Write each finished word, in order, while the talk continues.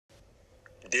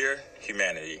Dear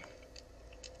humanity,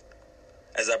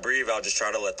 as I breathe, I'll just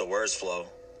try to let the words flow,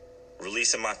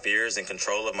 releasing my fears and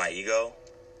control of my ego.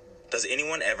 Does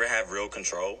anyone ever have real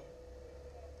control?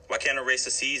 Why can't a race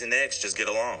of C's and X just get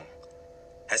along?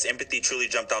 Has empathy truly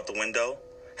jumped out the window?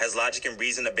 Has logic and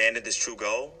reason abandoned its true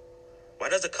goal? Why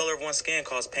does the color of one's skin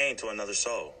cause pain to another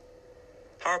soul?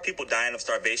 How are people dying of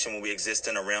starvation when we exist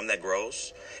in a realm that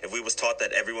grows? If we was taught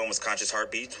that everyone was conscious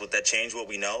heartbeats, would that change what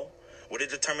we know? Would it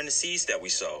determine the seeds that we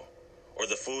sow? Or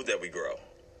the food that we grow?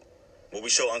 Will we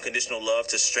show unconditional love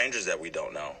to strangers that we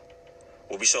don't know?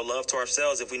 Will we show love to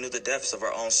ourselves if we knew the depths of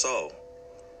our own soul?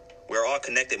 We are all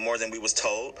connected more than we was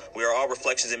told. We are all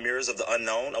reflections and mirrors of the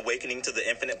unknown, awakening to the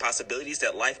infinite possibilities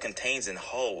that life contains and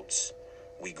holds.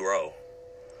 We grow.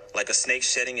 Like a snake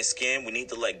shedding its skin, we need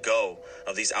to let go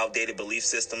of these outdated belief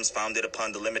systems founded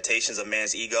upon the limitations of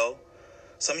man's ego.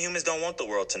 Some humans don't want the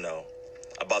world to know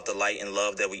about the light and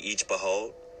love that we each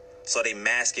behold, so they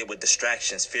mask it with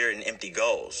distractions, fear, and empty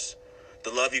goals.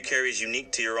 The love you carry is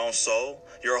unique to your own soul.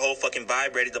 You're a whole fucking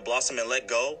vibe ready to blossom and let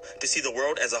go, to see the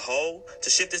world as a whole, to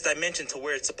shift this dimension to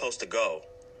where it's supposed to go.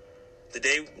 The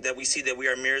day that we see that we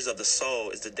are mirrors of the soul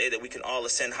is the day that we can all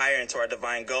ascend higher into our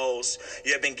divine goals.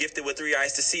 You have been gifted with 3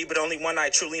 eyes to see, but only one eye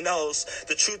truly knows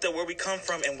the truth of where we come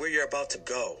from and where you're about to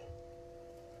go.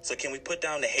 So can we put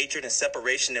down the hatred and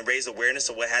separation and raise awareness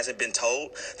of what hasn't been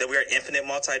told? That we are infinite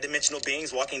multidimensional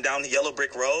beings walking down the yellow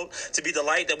brick road to be the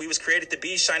light that we was created to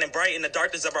be, shining bright in the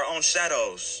darkness of our own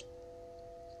shadows.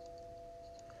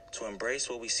 To embrace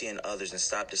what we see in others and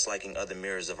stop disliking other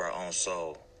mirrors of our own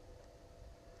soul.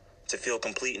 To feel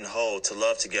complete and whole, to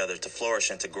love together, to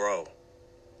flourish and to grow.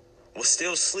 We'll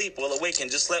still sleep, we'll awaken,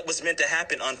 just let what's meant to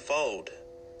happen unfold.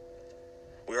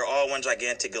 We are all one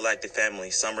gigantic galactic family.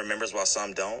 Some remembers while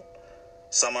some don't.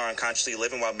 Some are unconsciously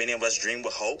living while many of us dream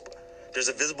with hope. There's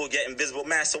a visible yet invisible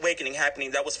mass awakening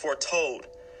happening that was foretold.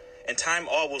 In time,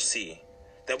 all will see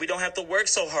that we don't have to work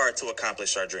so hard to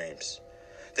accomplish our dreams.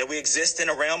 That we exist in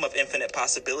a realm of infinite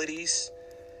possibilities.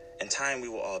 In time, we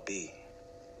will all be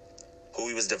who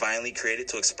we was divinely created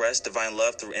to express divine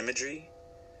love through imagery.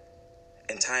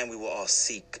 In time, we will all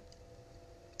seek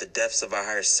the depths of our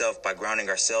higher self by grounding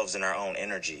ourselves in our own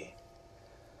energy.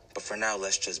 But for now,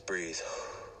 let's just breathe.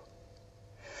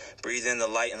 Breathe in the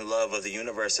light and love of the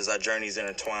universe as our journeys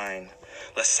intertwine.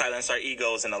 Let's silence our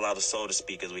egos and allow the soul to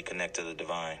speak as we connect to the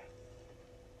divine.